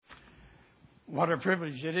What a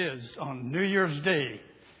privilege it is on New Year's Day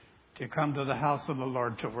to come to the house of the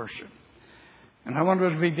Lord to worship. And I wonder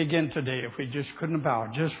as we begin today, if we just couldn't bow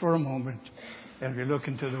just for a moment as we look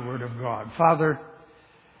into the Word of God. Father,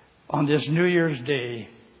 on this New Year's Day,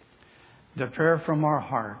 the prayer from our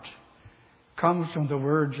heart comes from the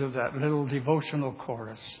words of that little devotional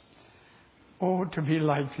chorus. Oh, to be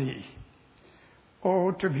like Thee.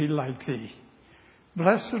 Oh, to be like Thee.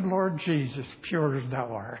 Blessed Lord Jesus, pure as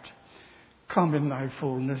Thou art. Come in Thy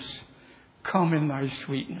fullness. Come in Thy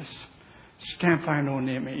sweetness. Stamp Thine own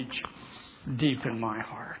image deep in my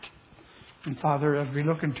heart. And Father, as we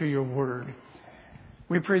look into Your Word,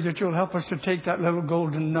 we pray that You'll help us to take that little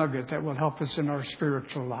golden nugget that will help us in our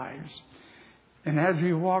spiritual lives. And as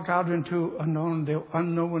we walk out into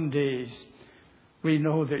unknown days, we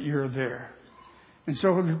know that You're there. And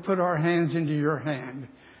so we put our hands into Your hand.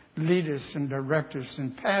 Lead us and direct us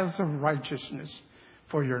in paths of righteousness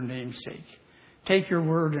for Your name's sake. Take Your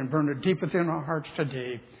Word and burn it deep within our hearts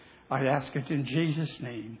today. I ask it in Jesus'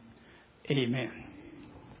 name. Amen.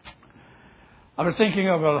 I was thinking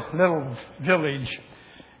of a little village,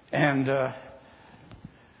 and the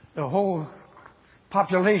whole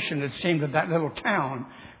population, it seemed, of that little town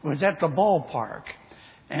was at the ballpark.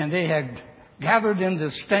 And they had gathered in the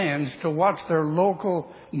stands to watch their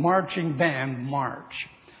local marching band march.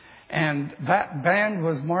 And that band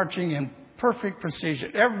was marching in perfect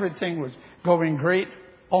precision. Everything was going great,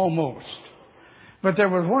 almost. But there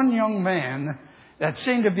was one young man that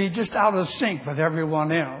seemed to be just out of sync with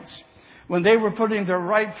everyone else. When they were putting their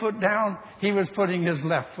right foot down, he was putting his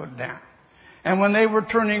left foot down. And when they were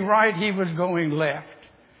turning right, he was going left.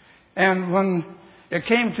 And when it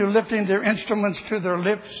came to lifting their instruments to their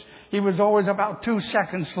lips, he was always about 2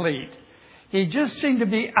 seconds late. He just seemed to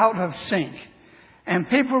be out of sync. And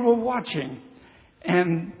people were watching.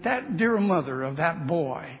 And that dear mother of that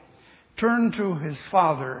boy turned to his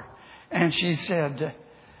father and she said,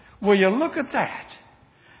 "Will you look at that?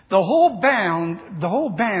 The whole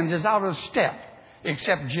band is out of step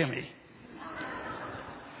except Jimmy."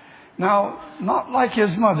 Now, not like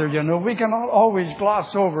his mother, we cannot always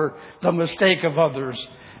gloss over the mistake of others,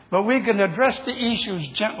 but we can address the issues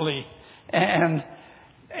gently and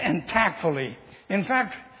tactfully. In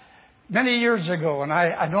fact, many years ago, and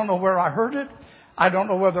I don't know where I heard it, I don't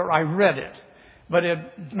know whether I read it, but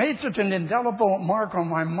it made such an indelible mark on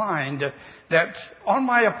my mind that on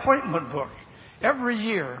my appointment book, every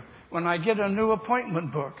year when I get a new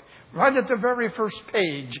appointment book, right at the very first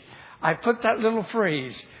page, I put that little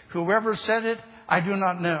phrase, "Whoever said it, I do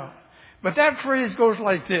not know." But that phrase goes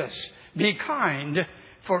like this: be kind,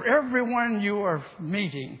 for everyone you are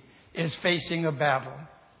meeting is facing a battle.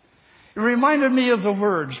 It reminded me of the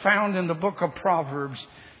words found in the book of Proverbs.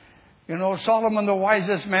 Solomon, the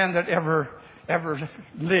wisest man that ever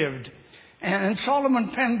lived. And Solomon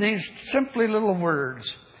penned these simply little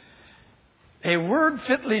words. A word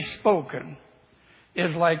fitly spoken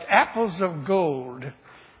is like apples of gold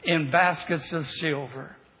in baskets of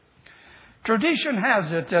silver. Tradition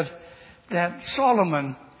has it that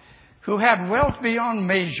Solomon, who had wealth beyond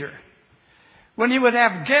measure, when he would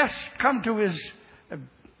have guests come to his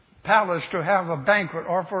palace to have a banquet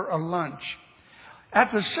or for a lunch, at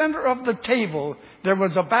the center of the table there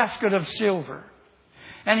was a basket of silver.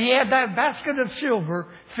 And he had that basket of silver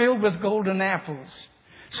filled with golden apples.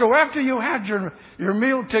 So after you had your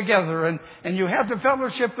meal together and you had the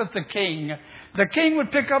fellowship with the king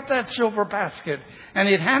would pick up that silver basket and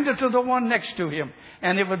he'd hand it to the one next to him,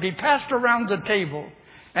 and it would be passed around the table.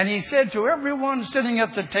 And he said to everyone sitting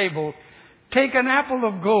at the table, "Take an apple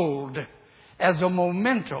of gold as a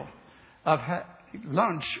memento of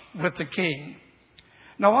lunch with the king."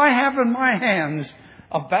 Now I have in my hands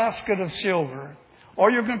a basket of silver,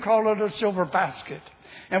 or you can call it a silver basket.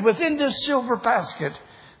 And within this silver basket,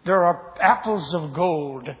 there are apples of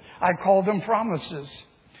gold. I call them promises.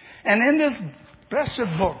 And in this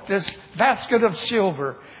blessed book, this basket of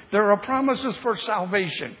silver, there are promises for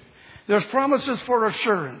salvation. There's promises for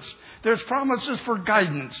assurance. There's promises for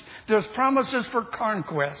guidance. There's promises for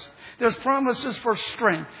conquest. There's promises for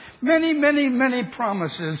strength. Many, many, many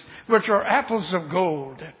promises which are apples of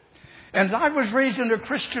gold. And I was raised in a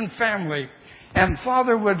Christian family, and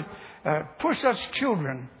Father would push us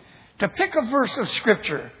children to pick a verse of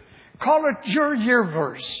Scripture. Call it your year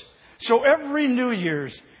verse. So every New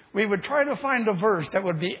Year's, we would try to find a verse that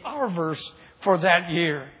would be our verse for that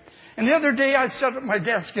year. And the other day I sat at my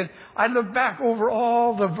desk and I looked back over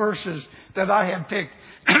all the verses that I had picked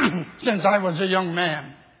since I was a young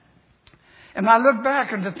man. And I look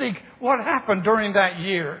back and to think what happened during that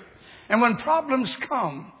year. And when problems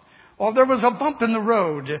come, or there was a bump in the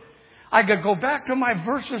road, I could go back to my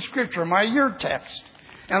verse of Scripture, my year text,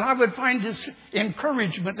 and I would find this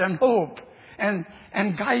encouragement and hope and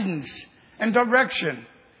guidance and direction.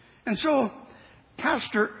 And so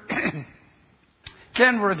Pastor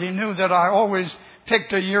Kenworthy knew that I always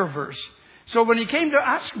picked a year verse. So when he came to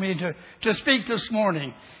ask me to speak this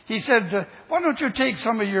morning, he said, why don't you take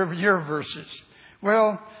some of your year verses?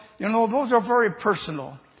 Well, you know, those are very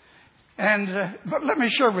personal. But let me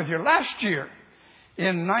share with you. Last year,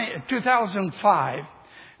 in 2005,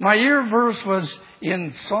 my year verse was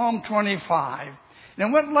in Psalm 25. And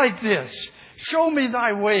it went like this. Show me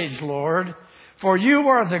thy ways, Lord, for you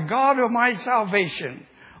are the God of my salvation.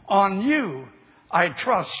 On you I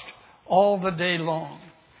trust all the day long.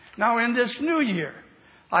 Now in this new year,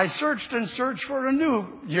 I searched and searched for a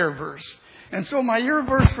new year verse. And so my year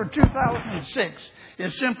verse for 2006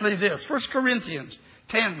 is simply this. 1 Corinthians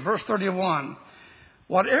 10, verse 31.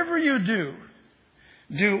 Whatever you do,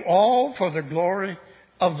 do all for the glory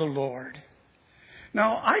of the Lord.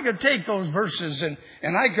 Now, I could take those verses and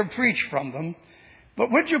I could preach from them.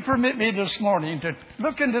 But would you permit me this morning to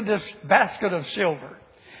look into this basket of silver?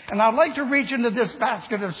 And I'd like to reach into this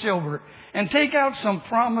basket of silver and take out some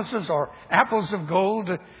promises or apples of gold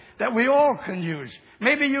that we all can use.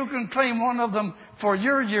 Maybe you can claim one of them for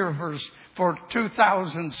your year verse for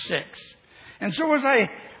 2006. And so as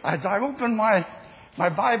I open my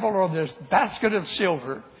Bible or this basket of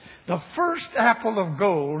silver, the first apple of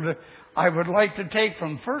gold I would like to take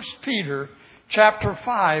from 1 Peter chapter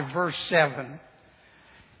 5, verse 7.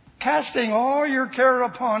 Casting all your care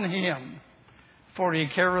upon him, for he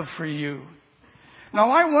careth for you.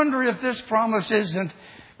 Now I wonder if this promise isn't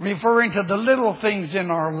referring to the little things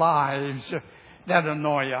in our lives that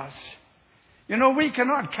annoy us. You know, we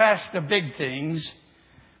cannot cast the big things,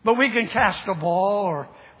 but we can cast a ball, or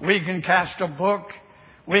we can cast a book,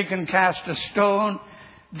 we can cast a stone.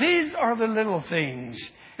 These are the little things.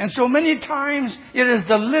 And so many times it is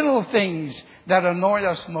the little things that annoy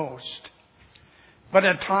us most. But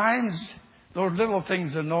at times, those little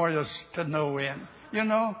things annoy us to no end. You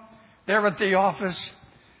know, they're at the office.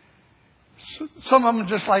 Some of them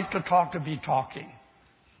just like to talk to be talking.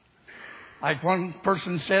 Like one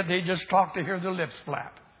person said, they just talk to hear their lips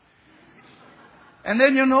flap. And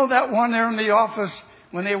then you know that one there in the office,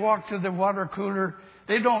 when they walk to the water cooler,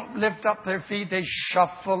 they don't lift up their feet, they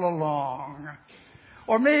shuffle along.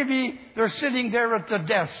 Or maybe they're sitting there at the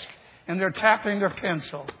desk and they're tapping their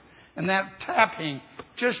pencil. And that tapping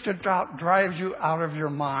just about drives you out of your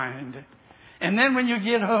mind. And then when you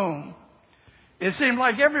get home, it seems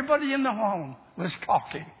like everybody in the home was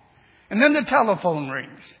talking. And then the telephone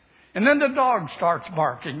rings. And then the dog starts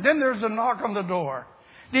barking. Then there's a knock on the door.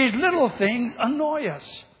 These little things annoy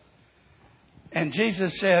us. And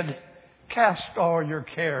Jesus said, cast all your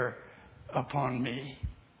care upon me.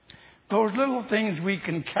 Those little things we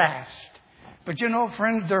can cast. But you know,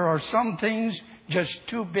 friends, there are some things just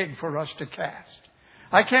too big for us to cast.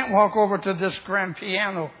 I can't walk over to this grand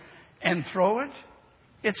piano and throw it.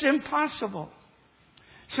 It's impossible.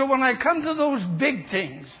 So when I come to those big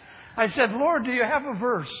things, I said, Lord, do you have a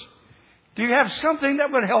verse? Do you have something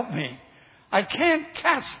that would help me? I can't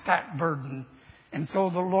cast that burden. And so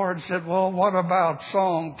the Lord said, well, what about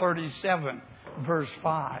Psalm 37, verse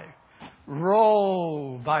 5?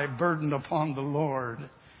 Roll thy burden upon the Lord,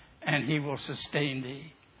 and he will sustain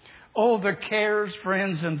thee. Oh, the cares,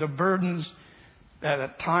 friends, and the burdens that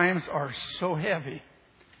at times are so heavy.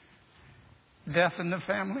 Death in the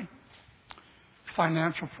family,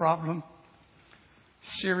 financial problem,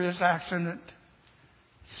 serious accident,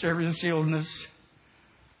 serious illness.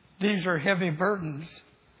 These are heavy burdens.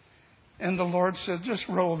 And the Lord said, just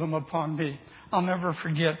roll them upon me. I'll never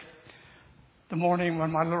forget the morning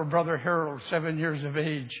when my little brother Harold, 7 years of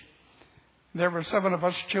age, there were 7 of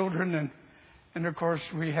us children, and of course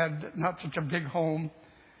we had not such a big home.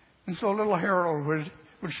 And so little Harold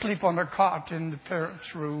would sleep on a cot in the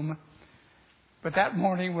parents' room. But that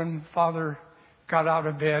morning when Father got out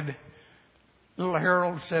of bed, little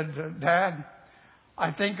Harold said, Dad,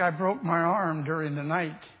 I think I broke my arm during the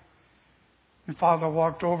night. And Father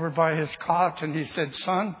walked over by his cot and he said,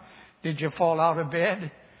 Son, did you fall out of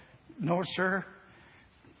bed? No, sir.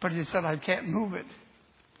 But he said, I can't move it.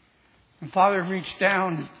 And Father reached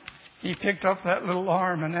down, he picked up that little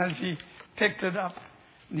arm, and as he picked it up,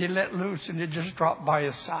 and he let loose, and it just dropped by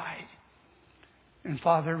his side. And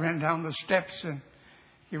Father ran down the steps, and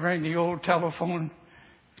he rang the old telephone.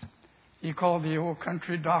 He called the old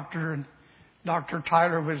country doctor, and Dr.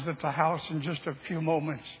 Tyler was at the house in just a few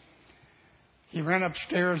moments. He ran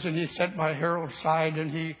upstairs, and he sat by Harold's side,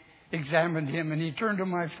 and he examined him, and he turned to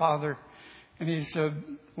my father, and he said,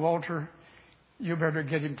 Walter, you better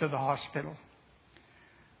get him to the hospital.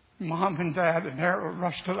 Mom and Dad and Harold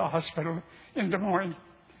rushed to the hospital in Des Moines.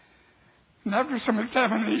 And after some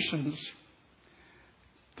examinations,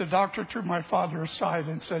 the doctor took my father aside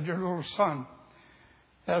and said, your little son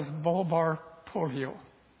has bulbar polio.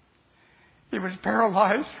 He was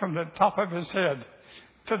paralyzed from the top of his head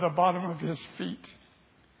to the bottom of his feet.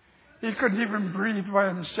 He couldn't even breathe by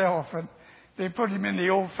himself, and they put him in the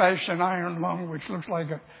old-fashioned iron lung, which looks like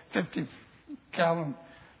a 50-gallon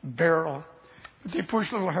barrel. But they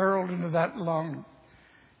pushed little Harold into that lung,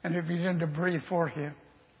 and he began to breathe for him.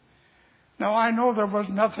 Now, I know there was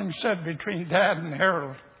nothing said between Dad and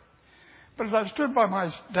Harold, but as I stood by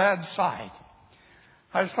my dad's side,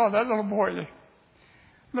 I saw that little boy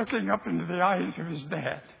looking up into the eyes of his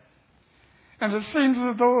dad. And it seems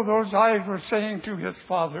as though those eyes were saying to his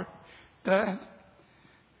father, Dad,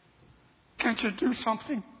 can't you do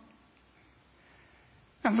something?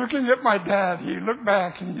 And looking at my dad, he looked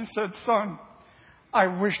back and he said, son, I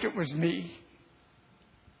wished it was me.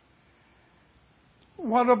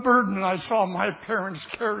 What a burden I saw my parents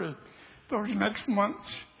carry those next months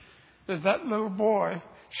as that little boy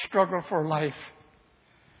struggled for life.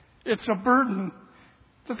 It's a burden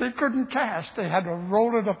that they couldn't cast. They had to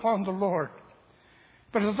roll it upon the Lord.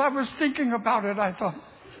 But as I was thinking about it, I thought,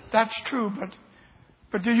 that's true.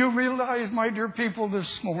 But do you realize, my dear people,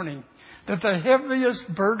 this morning, that the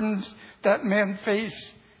heaviest burdens that men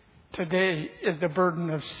face today is the burden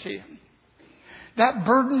of sin? That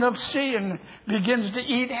burden of sin begins to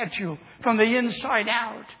eat at you from the inside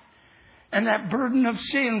out. And that burden of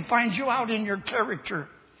sin finds you out in your character.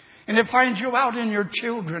 And it finds you out in your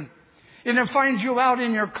children. And it finds you out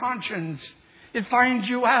in your conscience. It finds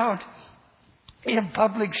you out in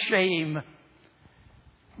public shame.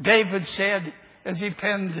 David said, as he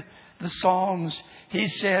penned the Psalms, he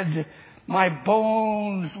said, my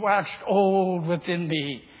bones waxed old within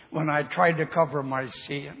me when I tried to cover my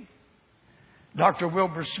sin. Dr.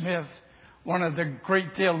 Wilbur Smith, one of the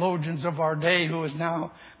great theologians of our day who is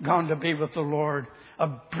now gone to be with the Lord, a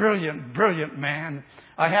brilliant, brilliant man.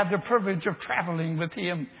 I had the privilege of traveling with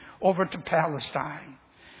him over to Palestine.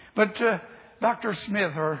 But Dr.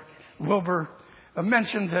 Smith, or Wilbur,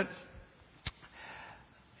 mentioned that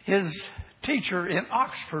his teacher in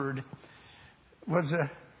Oxford was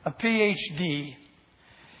a PhD.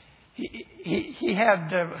 He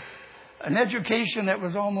had an education that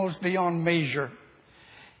was almost beyond measure.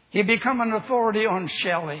 He became an authority on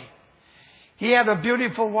Shelley. He had a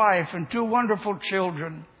beautiful wife and 2 wonderful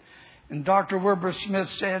children. And Dr. Wilbur Smith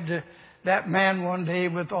said that man one day,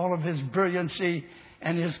 with all of his brilliancy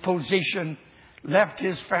and his position, left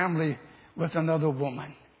his family with another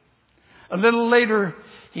woman. A little later,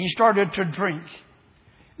 he started to drink.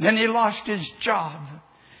 Then he lost his job.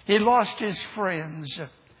 He lost his friends.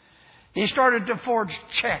 He started to forge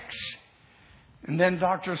checks. And then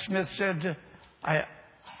Dr. Smith said,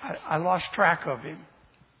 I lost track of him.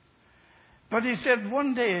 But he said,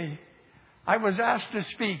 one day I was asked to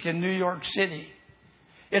speak in New York City.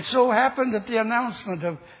 It so happened that the announcement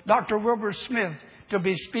of Dr. Wilbur Smith to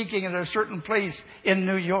be speaking at a certain place in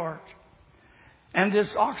New York. And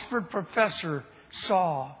this Oxford professor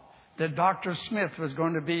saw that Dr. Smith was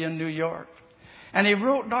going to be in New York. And he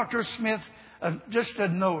wrote Dr. Smith just a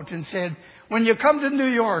note and said, when you come to New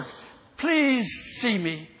York, please see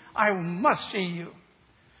me. I must see you.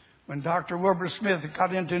 When Dr. Wilbur Smith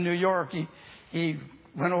got into New York, he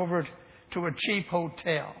went over to a cheap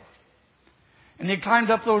hotel. And he climbed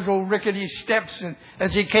up those old rickety steps. And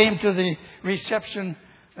as he came to the reception,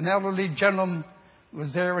 an elderly gentleman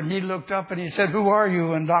was there, and he looked up and he said, who are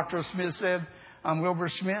you? And Dr. Smith said, I'm Wilbur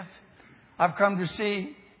Smith. I've come to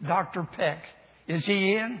see Dr. Peck. Is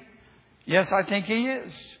he in? Yes, I think he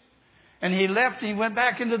is. And he left and he went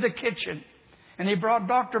back into the kitchen. And he brought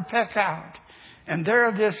Dr. Peck out. And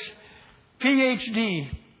there this PhD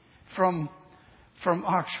from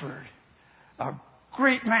Oxford, a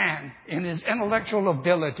great man in his intellectual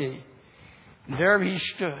ability. And there he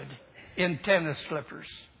stood in tennis slippers.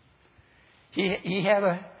 He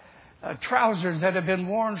had trousers that had been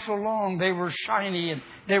worn so long they were shiny and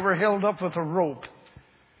they were held up with a rope.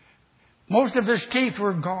 Most of his teeth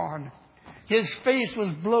were gone. His face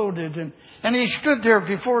was bloated, and he stood there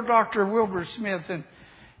before Dr. Wilbur Smith,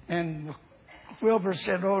 and Wilbur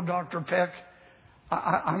said, oh, Dr. Peck,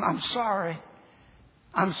 I'm sorry.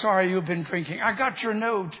 I'm sorry you've been drinking. I got your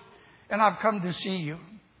note, and I've come to see you.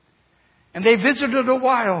 And they visited a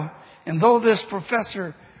while, and though this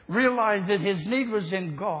professor realized that his need was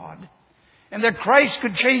in God, and that Christ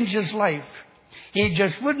could change his life, he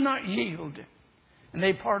just would not yield. And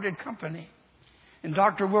they parted company. And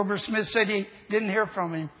Dr. Wilbur Smith said he didn't hear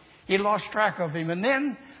from him. He lost track of him. And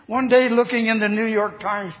then one day, looking in the New York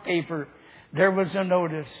Times paper, there was a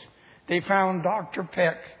notice. They found Dr.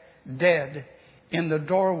 Peck dead in the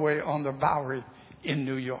doorway on the Bowery in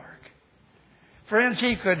New York. Friends,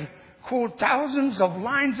 he could quote thousands of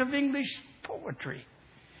lines of English poetry.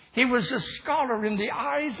 He was a scholar in the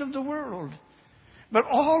eyes of the world. But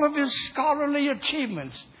all of his scholarly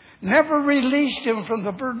achievements never released him from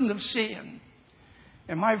the burden of sin.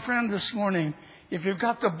 And my friend, this morning, if you've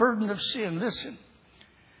got the burden of sin, listen.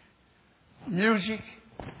 Music,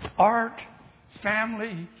 art,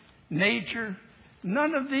 family, nature,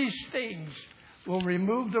 none of these things will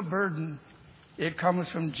remove the burden. It comes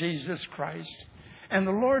from Jesus Christ. And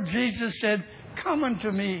the Lord Jesus said, "Come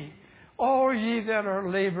unto me, all ye that are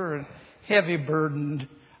labor and heavy burdened,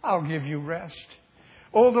 I'll give you rest."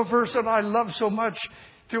 Oh, the verse that I love so much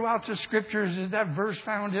throughout the Scriptures is that verse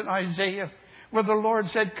found in Isaiah, where the Lord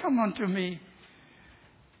said, "Come unto me,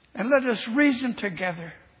 and let us reason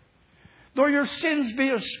together. Though your sins be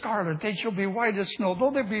as scarlet, they shall be white as snow.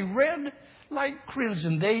 Though they be red like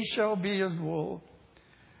crimson, they shall be as wool."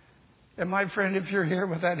 And my friend, if you're here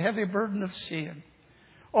with that heavy burden of sin,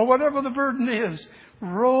 or whatever the burden is,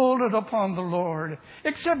 roll it upon the Lord.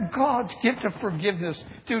 Accept God's gift of forgiveness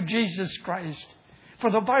through Jesus Christ. For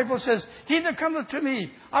the Bible says, "He that cometh to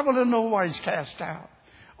me, I will in no wise cast out."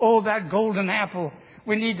 Oh, that golden apple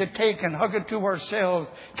we need to take and hug it to ourselves.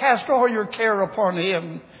 Cast all your care upon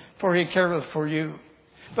Him, for He careth for you.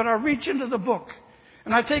 But I reach into the book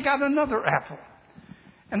and I take out another apple.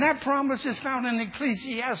 And that promise is found in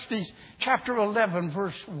Ecclesiastes chapter 11,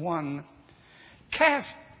 verse 1.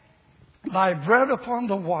 "Cast thy bread upon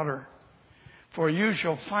the water, for you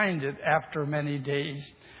shall find it after many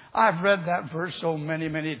days." I've read that verse so many,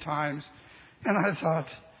 many times. And I thought,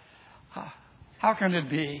 how can it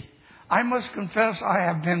be? I must confess I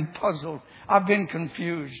have been puzzled. I've been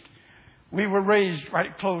confused. We were raised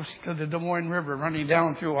right close to the Des Moines River running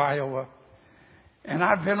down through Iowa. And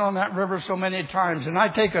I've been on that river so many times. And I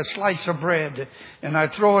take a slice of bread and I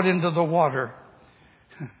throw it into the water.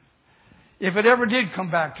 If it ever did come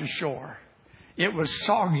back to shore, it was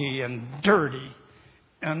soggy and dirty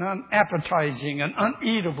and unappetizing and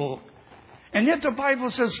uneatable. And yet the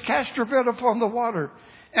Bible says, "Cast your bread upon the water,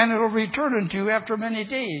 and it'll return unto you after many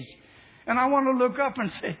days." And I want to look up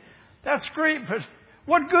and say, that's great, but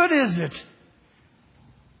what good is it?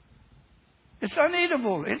 It's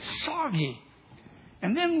uneatable. It's soggy.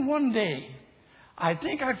 And then one day, I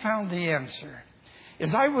think I found the answer.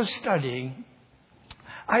 As I was studying,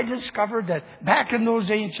 I discovered that back in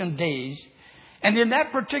those ancient days, and in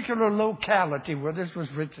that particular locality where this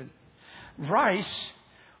was written, rice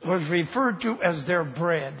was referred to as their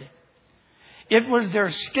bread. It was their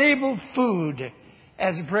stable food,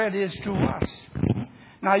 as bread is to us.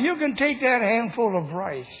 Now you can take that handful of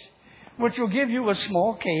rice, which will give you a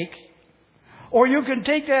small cake, or you can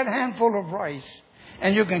take that handful of rice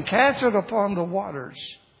and you can cast it upon the waters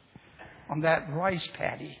on that rice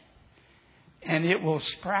paddy, and it will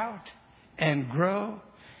sprout and grow.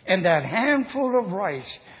 And that handful of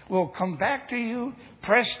rice will come back to you,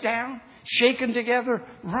 pressed down, shaken together,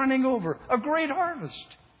 running over. A great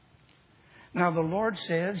harvest. Now the Lord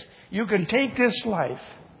says, you can take this life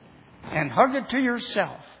and hug it to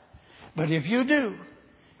yourself. But if you do,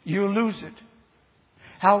 you lose it.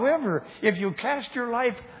 However, if you cast your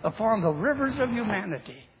life upon the rivers of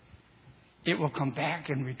humanity, it will come back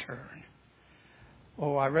in return.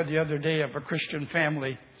 Oh, I read the other day of a Christian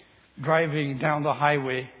family driving down the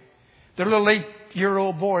highway. Their little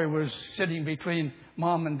 8-year-old boy was sitting between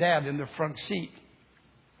mom and dad in the front seat.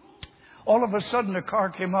 All of a sudden, a car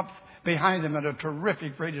came up behind them at a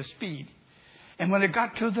terrific rate of speed. And when it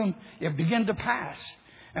got to them, it began to pass.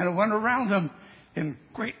 And it went around them in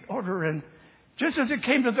great order. And just as it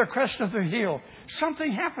came to the crest of the hill,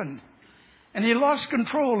 something happened. And he lost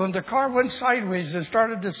control, and the car went sideways and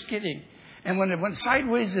started to skidding. And when it went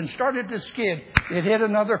sideways and started to skid, it hit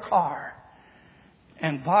another car.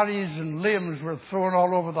 And bodies and limbs were thrown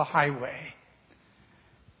all over the highway.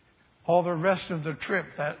 All the rest of the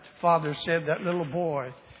trip, that father said, that little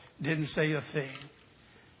boy didn't say a thing.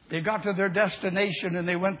 They got to their destination and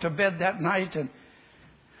they went to bed that night, and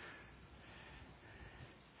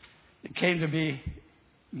it came to be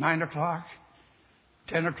 9 o'clock,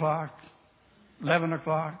 10 o'clock, 11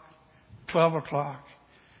 o'clock, 12 o'clock.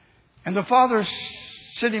 And the father,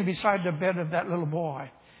 sitting beside the bed of that little boy,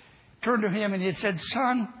 turned to him and he said,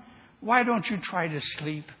 "Son, why don't you try to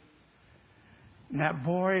sleep?" And that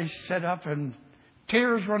boy sat up, and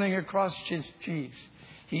tears running across his cheeks,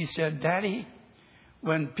 he said, "Daddy,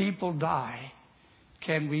 when people die,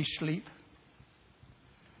 can we sleep?"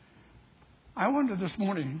 I wonder this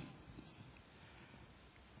morning,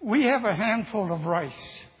 We have a handful of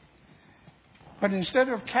rice. But instead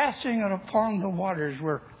of casting it upon the waters,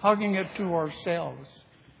 we're hugging it to ourselves.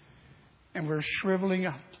 And we're shriveling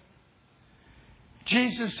up.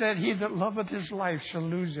 Jesus said, he that loveth his life shall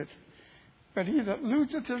lose it. But he that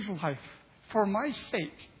loseth his life for my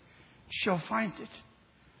sake shall find it.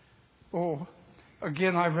 Oh,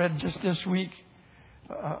 again, I read just this week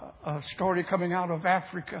a story coming out of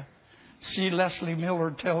Africa. C. Leslie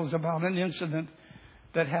Miller tells about an incident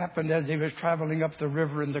that happened as he was traveling up the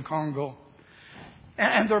river in the Congo.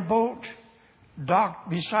 And their boat docked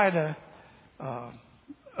beside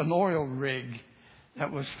an oil rig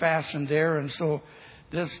that was fastened there. And so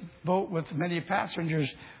this boat with many passengers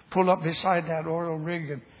pulled up beside that oil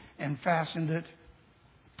rig and fastened it.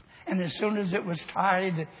 And as soon as it was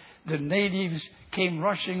tied, the natives came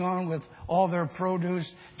rushing on with all their produce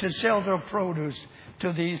to sell their produce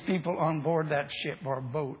to these people on board that ship or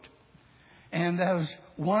boat. And there was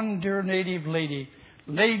one dear native lady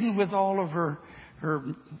laden with all of her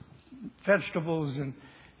vegetables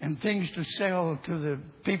and things to sell to the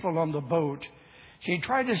people on the boat. She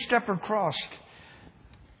tried to step across.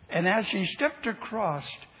 And as she stepped across,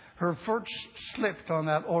 her foot slipped on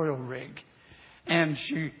that oil rig. And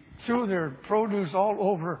she threw their produce all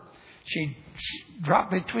over. She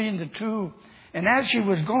dropped between the two. And as she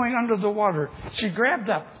was going under the water, she grabbed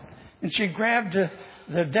up and she grabbed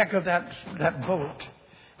the deck of that boat.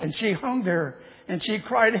 And she hung there and she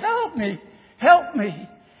cried, "Help me! Help me!"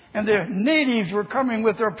 And the natives were coming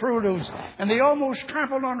with their produce and they almost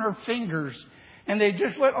trampled on her fingers. And they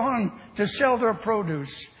just went on to sell their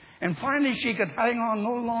produce. And finally she could hang on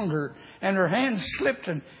no longer. And her hands slipped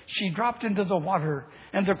and she dropped into the water.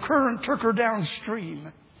 And the current took her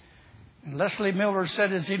downstream. And Leslie Miller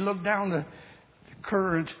said as he looked down the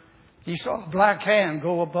current, he saw a black hand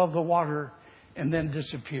go above the water and then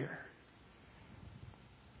disappear.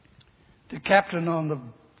 The captain on the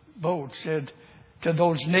boat said to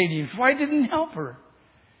those natives, "Why didn't you help her?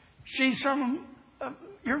 She's some of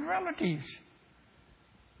your relatives.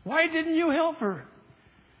 Why didn't you help her?"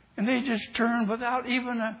 And they just turned without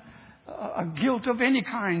even a guilt of any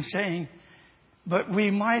kind, saying, "But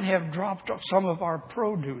we might have dropped some of our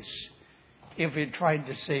produce if we tried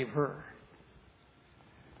to save her."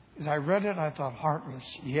 As I read it, I thought, heartless,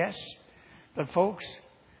 yes. But folks,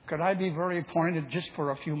 could I be very pointed just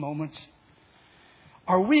for a few moments?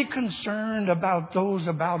 Are we concerned about those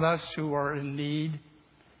about us who are in need?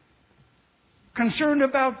 Concerned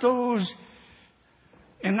about those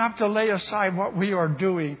enough to lay aside what we are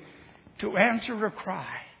doing to answer a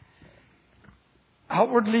cry.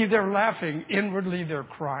 Outwardly they're laughing, inwardly they're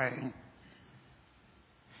crying.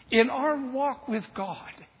 In our walk with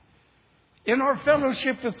God, in our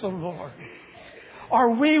fellowship with the Lord, are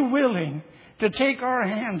we willing to take our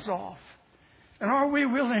hands off? And are we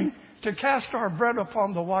willing to cast our bread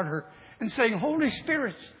upon the water and saying, "Holy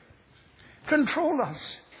Spirit, control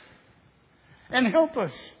us and help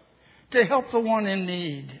us to help the one in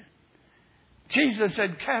need"? Jesus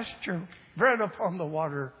said, "Cast your bread upon the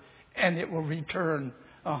water and it will return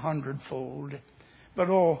 100-fold." But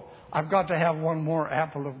I've got to have one more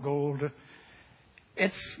apple of gold.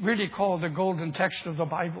 It's really called the golden text of the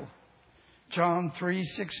Bible. John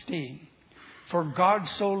 3:16. "For God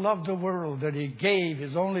so loved the world that he gave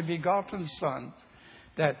his only begotten Son,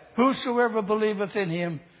 that whosoever believeth in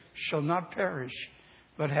him shall not perish,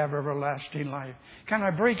 but have everlasting life." Can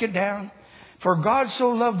I break it down? For God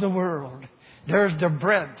so loved the world. There's the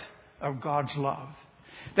breadth of God's love.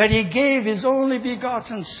 That he gave his only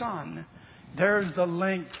begotten Son. There's the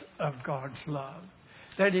length of God's love.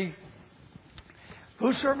 That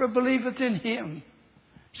whosoever believeth in him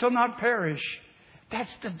shall not perish.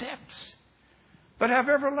 That's the depths. But have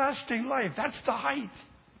everlasting life. That's the height.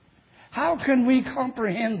 How can we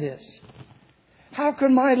comprehend this? How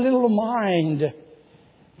can my little mind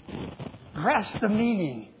grasp the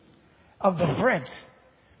meaning of the breadth,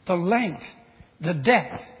 the length, the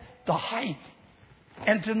depth, the height,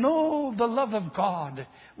 and to know the love of God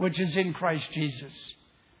which is in Christ Jesus?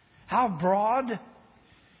 How broad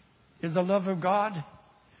is the love of God?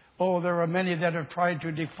 There are many that have tried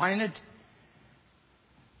to define it.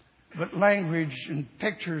 But language and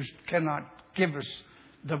pictures cannot give us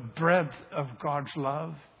the breadth of God's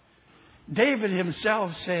love. David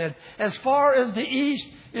himself said, "As far as the east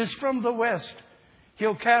is from the west,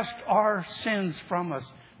 he'll cast our sins from us."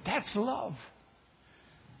 That's love.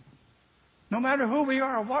 No matter who we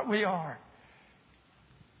are or what we are,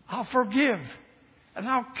 I'll forgive and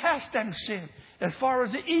I'll cast them sin as far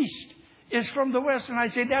as the east is from the west. And I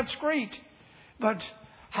say, that's great. But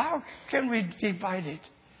how can we divide it?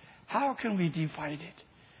 How can we divide it?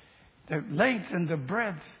 the length and the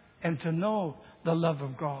breadth, and to know the love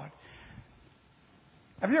of God.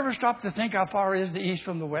 Have you ever stopped to think how far is the east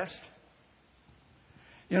from the west?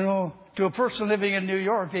 You know, to a person living in New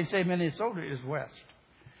York, they say Minnesota is west.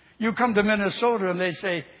 You come to Minnesota and they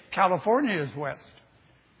say California is west.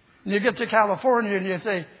 And you get to California and you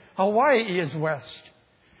say Hawaii is west.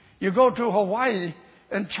 You go to Hawaii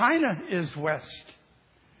and China is west.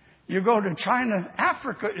 You go to China,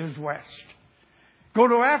 Africa is west. Go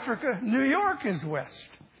to Africa, New York is west.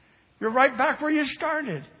 You're right back where you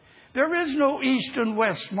started. There is no east and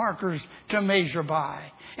west markers to measure by.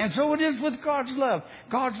 And so it is with God's love.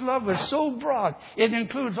 God's love is so broad. It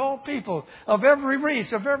includes all people of every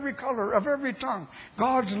race, of every color, of every tongue.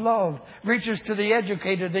 God's love reaches to the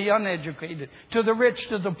educated, the uneducated, to the rich,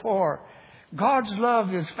 to the poor. God's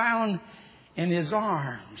love is found in His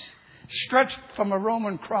arms, stretched from a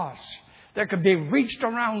Roman cross that could be reached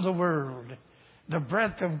around the world. The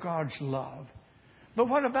breadth of God's love. But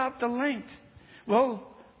what about the length? Well,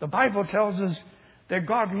 the Bible tells us that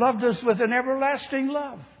God loved us with an everlasting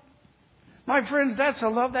love. My friends, that's a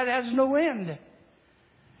love that has no end.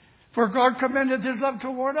 For God commended His love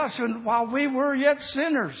toward us, and while we were yet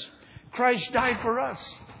sinners, Christ died for us.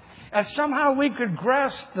 As somehow we could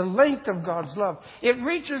grasp the length of God's love. It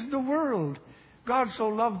reaches the world. God so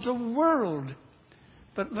loved the world.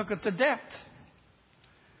 But look at the depth.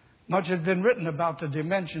 Much has been written about the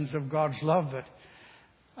dimensions of God's love, but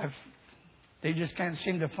they just can't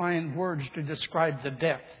seem to find words to describe the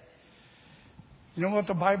depth. You know what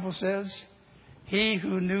the Bible says? He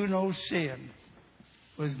who knew no sin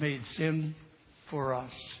was made sin for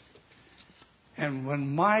us. And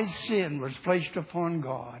when my sin was placed upon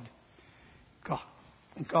God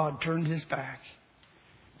turned His back.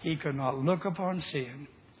 He could not look upon sin.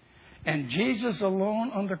 And Jesus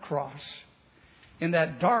alone on the cross, in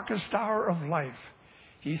that darkest hour of life,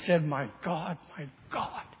 He said, my God,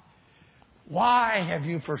 why have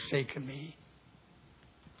you forsaken me?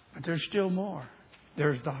 But there's still more.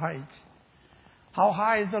 There's the height. How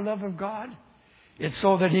high is the love of God? It's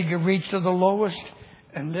so that He can reach to the lowest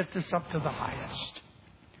and lift us up to the highest.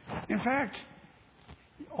 In fact,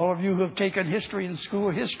 all of you who have taken history in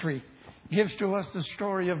school, history gives to us the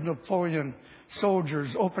story of Napoleon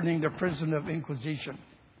soldiers opening the prison of Inquisition.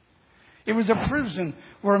 It was a prison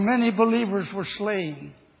where many believers were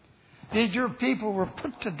slain. These dear people were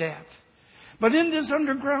put to death. But in this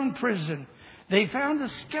underground prison, they found a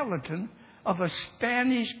skeleton of a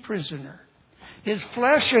Spanish prisoner. His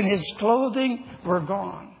flesh and his clothing were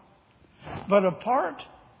gone. But a part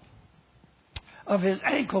of his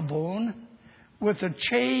ankle bone with a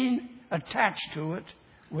chain attached to it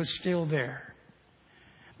was still there.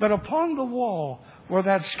 But upon the wall where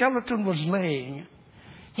that skeleton was laying,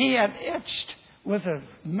 he had etched with a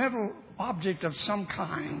metal object of some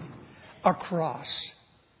kind a cross.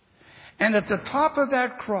 And at the top of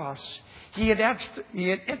that cross, he had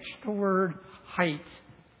etched the word height.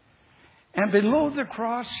 And below the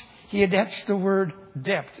cross, he had etched the word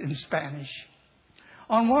depth in Spanish.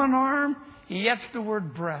 On one arm, he etched the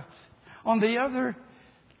word breadth. On the other,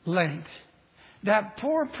 length. That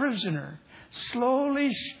poor prisoner,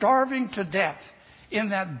 slowly starving to death in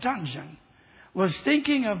that dungeon, was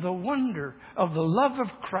thinking of the wonder of the love of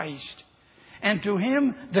Christ. And to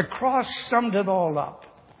him, the cross summed it all up.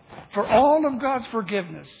 For all of God's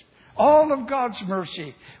forgiveness, all of God's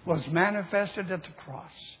mercy was manifested at the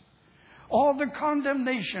cross. All the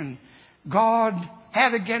condemnation God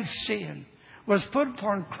had against sin was put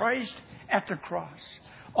upon Christ at the cross.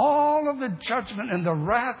 All of the judgment and the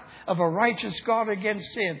wrath of a righteous God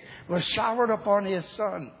against sin was showered upon His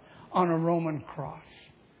Son on a Roman cross.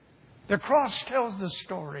 The cross tells the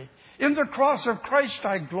story. In the cross of Christ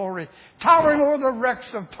I glory, towering over the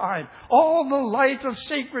wrecks of time. All the light of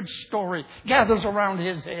sacred story gathers around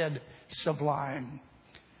His head, sublime.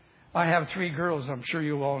 I have 3 girls, I'm sure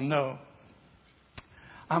you all know.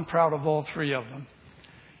 I'm proud of all 3 of them,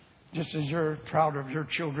 just as you're proud of your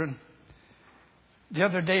children. The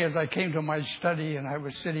other day as I came to my study and I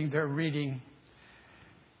was sitting there reading,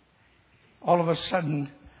 all of a sudden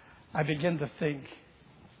I began to think,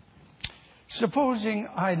 supposing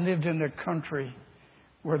I lived in a country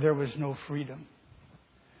where there was no freedom.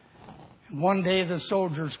 And one day the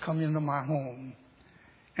soldiers come into my home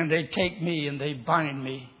and they take me and they bind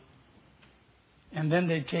me. And then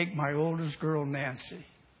they take my oldest girl, Nancy.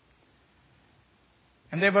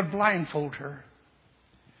 And they would blindfold her.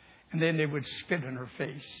 And then they would spit in her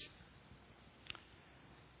face.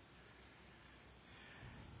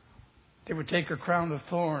 They would take a crown of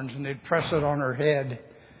thorns and they'd press it on her head,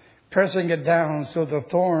 pressing it down so the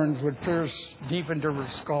thorns would pierce deep into her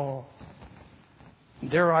skull.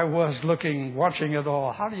 There I was looking, watching it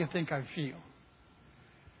all. How do you think I feel?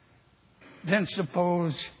 Then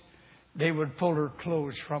suppose they would pull her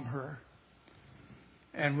clothes from her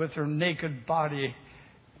and with her naked body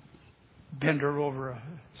bend her over a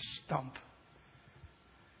stump.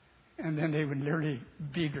 And then they would nearly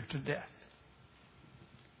beat her to death.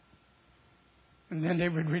 And then they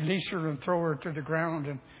would release her and throw her to the ground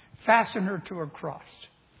and fasten her to a cross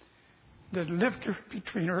that lift her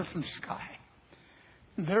between earth and sky.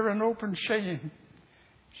 There in open shame,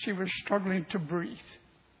 she was struggling to breathe.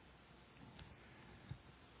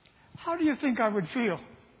 How do you think I would feel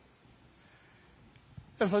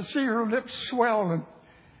as I see her lips swell and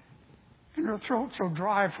her throat so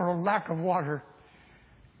dry for a lack of water?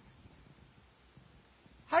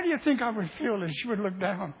 How do you think I would feel as she would look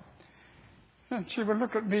down and she would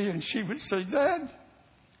look at me and she would say, "Dad,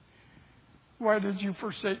 why did you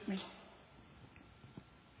forsake me?"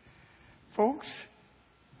 Folks,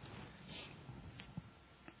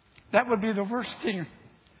 that would be the worst thing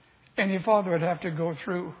any father would have to go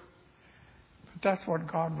through. But that's what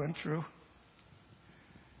God went through.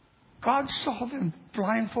 God saw them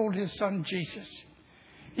blindfold His Son Jesus.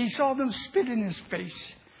 He saw them spit in His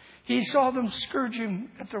face. He saw them scourge Him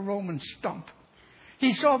at the Roman stump.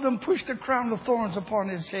 He saw them push the crown of thorns upon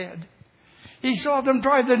His head. He saw them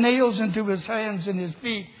drive the nails into His hands and His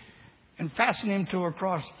feet and fasten Him to a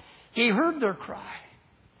cross. He heard their cry.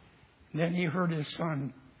 Then He heard His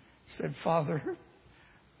Son said, "Father,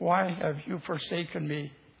 why have you forsaken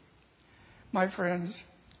me?" My friends,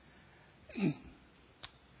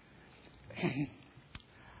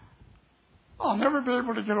 I'll never be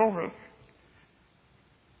able to get over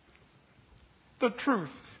the truth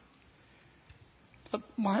that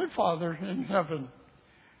my Father in heaven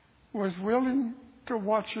was willing to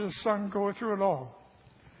watch His Son go through it all,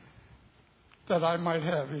 that I might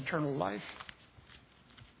have eternal life.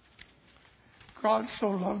 God so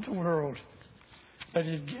loved the world that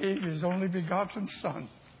He gave His only begotten Son,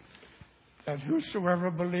 that whosoever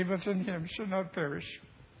believeth in Him should not perish,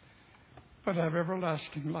 but have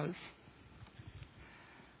everlasting life.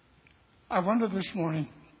 I wonder this morning,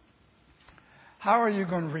 how are you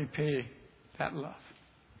going to repay that love?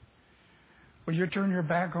 Will you turn your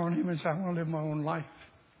back on Him and say, "I want to live my own life"?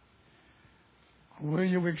 Or will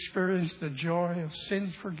you experience the joy of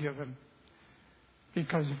sins forgiven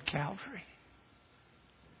because of Calvary?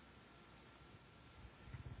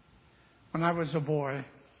 When I was a boy,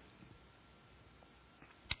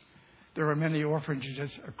 there were many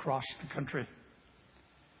orphanages across the country.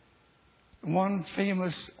 One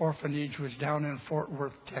famous orphanage was down in Fort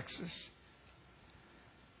Worth, Texas.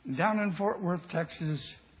 Down in Fort Worth, Texas,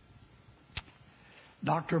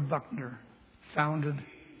 Dr. Buckner founded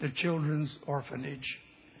the Children's Orphanage.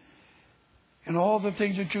 And all the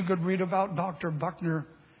things that you could read about Dr. Buckner,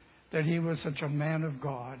 that he was such a man of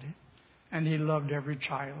God and he loved every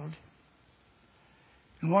child.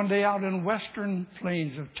 And one day out in western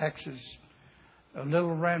plains of Texas, a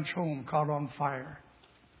little ranch home caught on fire.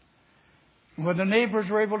 And when the neighbors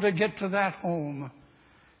were able to get to that home,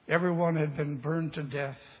 everyone had been burned to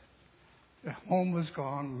death. The home was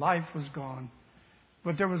gone, life was gone.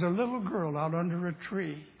 But there was a little girl out under a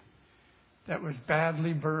tree that was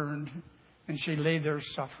badly burned, and she lay there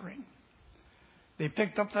suffering. They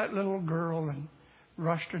picked up that little girl and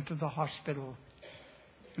rushed her to the hospital.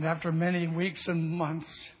 And after many weeks and months,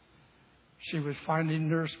 she was finally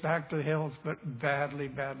nursed back to health, but badly,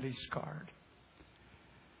 badly scarred.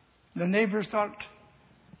 The neighbors thought,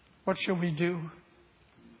 "What shall we do?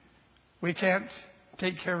 We can't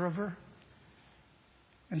take care of her."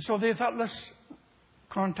 And so they thought, "Let's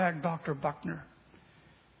contact Dr. Buckner."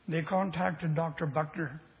 They contacted Dr.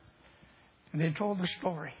 Buckner, and they told the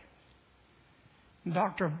story. And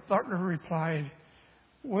Dr. Buckner replied,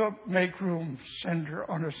 "We'll make room, send her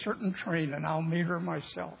on a certain train, and I'll meet her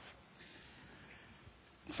myself."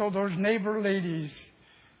 So those neighbor ladies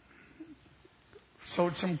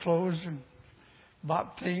sewed some clothes and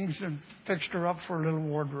bought things and fixed her up for a little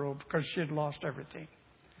wardrobe because she had lost everything.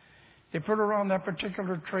 They put her on that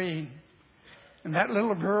particular train. And that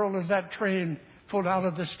little girl, as that train pulled out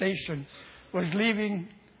of the station, was leaving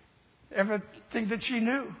everything that she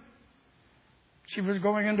knew. She was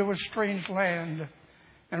going into a strange land,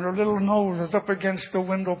 and her little nose was up against the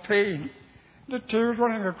window pane, the tears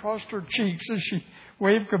running across her cheeks as she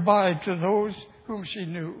waved goodbye to those whom she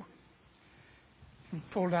knew. And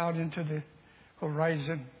pulled out into the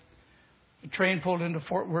horizon. The train pulled into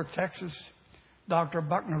Fort Worth, Texas. Dr.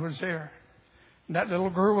 Buckner was there. And that little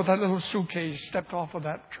girl with that little suitcase stepped off of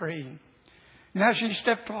that train. And as she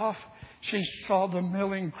stepped off, she saw the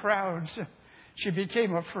milling crowds. She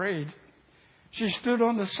became afraid. She stood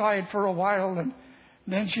on the side for a while, and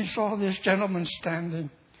then she saw this gentleman standing.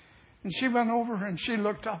 And she went over and she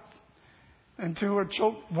looked up. And to a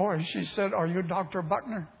choked voice, she said, "Are you Dr.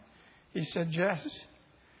 Buckner?" He said, "Yes."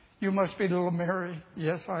 "You must be little Mary."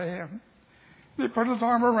 "Yes, I am." He put his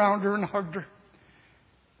arm around her and hugged her.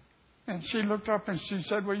 And she looked up and she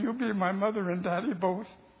said, "Will you be my mother and daddy both?"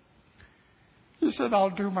 He said, "I'll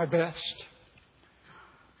do my best."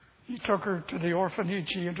 He took her to the orphanage.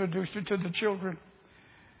 He introduced her to the children.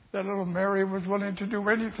 That little Mary was willing to do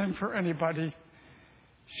anything for anybody.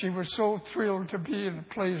 She was so thrilled to be in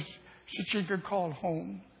a place that she could call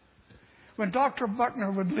home. When Dr.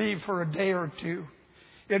 Buckner would leave for a day or two,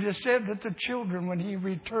 it is said that the children, when he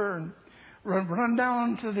returned, would run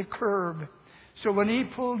down to the curb. So when he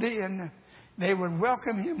pulled in, they would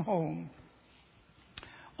welcome him home.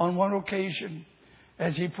 On one occasion,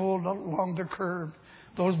 as he pulled along the curb,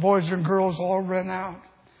 those boys and girls all ran out,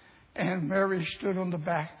 and Mary stood on the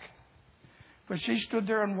back. But she stood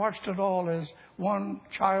there and watched it all as one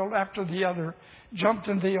child after the other jumped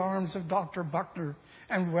into the arms of Dr. Buckner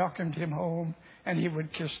and welcomed him home, and he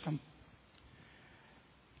would kiss them.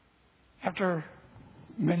 After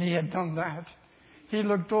many had done that, he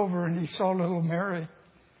looked over and he saw little Mary.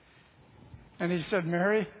 And he said,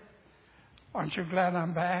 "Mary, aren't you glad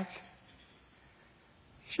I'm back?"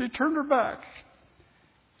 She turned her back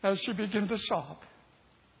as she began to sob.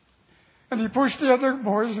 And he pushed the other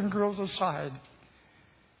boys and girls aside.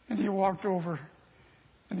 And he walked over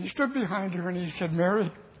and he stood behind her and he said, "Mary,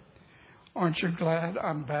 aren't you glad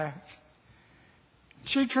I'm back?"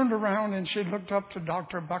 She turned around and she looked up to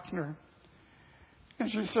Dr. Buckner. And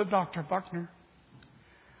she said, "Dr. Buckner,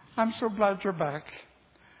 I'm so glad you're back.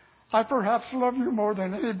 I perhaps love you more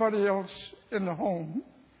than anybody else in the home.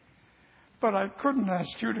 But I couldn't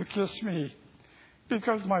ask you to kiss me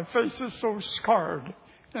because my face is so scarred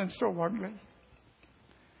and so ugly."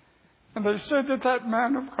 And they said that that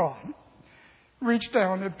man of God reached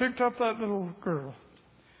down and picked up that little girl.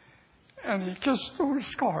 And he kissed those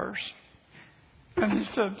scars. And he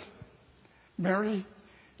said, "Mary,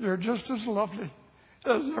 you're just as lovely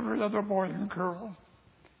as every other boy and girl."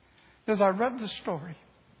 As I read the story,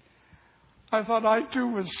 I thought I too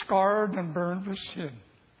was scarred and burned with sin.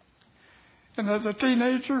 And as a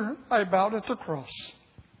teenager, I bowed at the cross.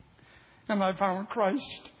 And I found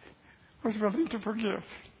Christ was willing to forgive.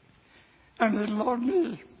 And He loved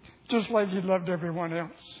me just like He loved everyone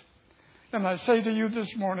else. And I say to you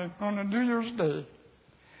this morning, on a New Year's Day,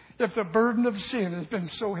 if the burden of sin has been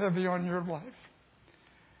so heavy on your life,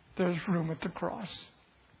 there's room at the cross.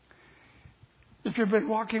 If you've been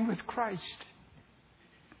walking with Christ,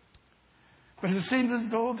 but it seems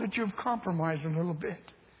as though that you've compromised a little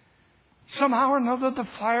bit, somehow or another the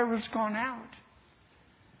fire has gone out,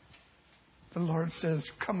 the Lord says,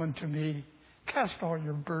 "Come unto me, cast all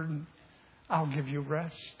your burden, I'll give you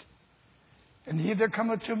rest. And he that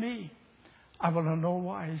cometh to me, I will in no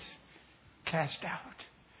wise cast out."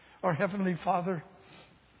 Our Heavenly Father,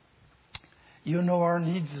 you know our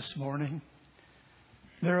needs this morning.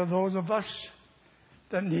 There are those of us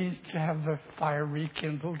that need to have the fire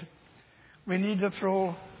rekindled. We need to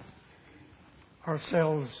throw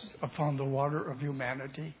ourselves upon the water of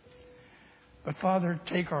humanity. But Father,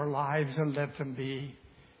 take our lives and let them be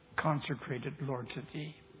consecrated, Lord, to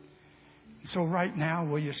Thee. So right now,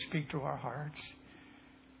 will you speak to our hearts?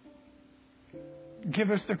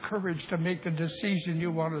 Give us the courage to make the decision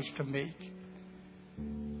you want us to make.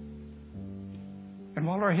 And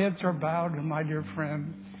while our heads are bowed, my dear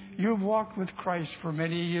friend, you've walked with Christ for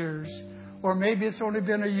many years. Or maybe it's only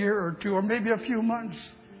been a year or two, or maybe a few months.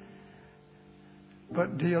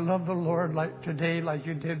 But do you love the Lord like today, like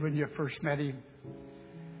you did when you first met Him?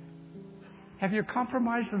 Have you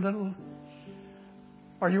compromised a little?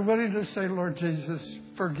 Are you willing to say, "Lord Jesus,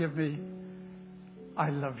 forgive me. I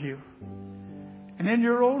love you"? And in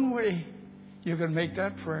your own way, you can make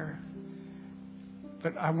that prayer.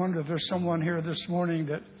 But I wonder if there's someone here this morning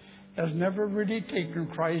that has never really taken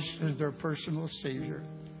Christ as their personal Savior.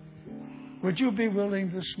 Would you be willing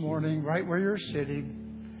this morning, right where you're sitting,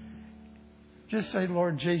 just say,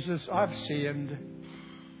 "Lord Jesus, I've sinned.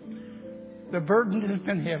 The burden has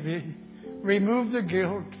been heavy. Remove the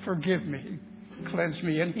guilt. Forgive me. Cleanse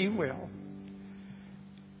me," and He will.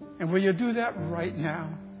 And will you do that right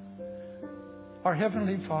now? Our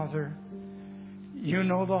Heavenly Father, you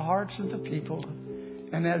know the hearts of the people.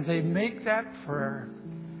 And as they make that prayer,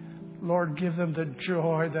 Lord, give them the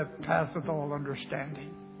joy that passeth all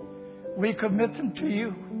understanding. We commit them to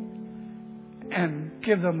you and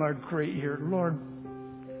give them a great year. Lord,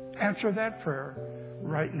 answer that prayer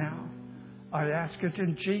right now. I ask it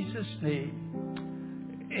in Jesus'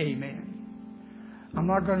 name. Amen. I'm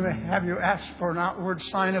not going to have you ask for an outward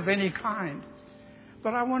sign of any kind.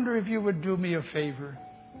 But I wonder if you would do me a favor.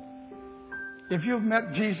 If you've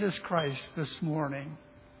met Jesus Christ this morning,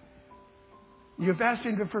 you've asked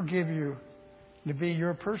Him to forgive you, to be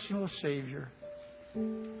your personal Savior,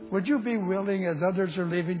 would you be willing, as others are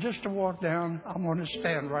leaving, just to walk down? I'm going to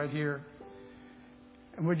stand right here.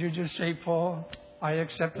 And would you just say, Paul, I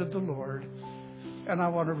accepted the Lord, and I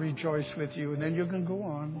want to rejoice with you. And then you can go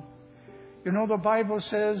on. You know, the Bible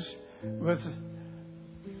says, with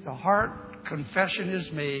the heart, confession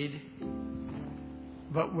is made,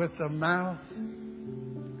 but with the mouth,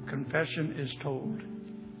 confession is told.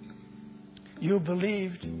 You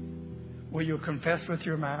believed, will you confess with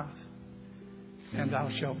your mouth? And thou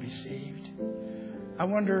shalt be saved. I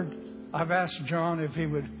wonder, I've asked John if he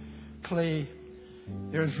would play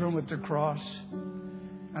There's Room at the Cross.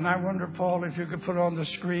 And I wonder, Paul, if you could put on the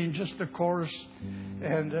screen just the chorus,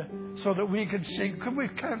 and so that we could sing. Could we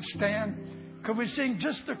stand? Could we sing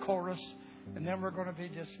just the chorus? And then we're going to be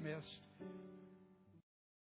dismissed.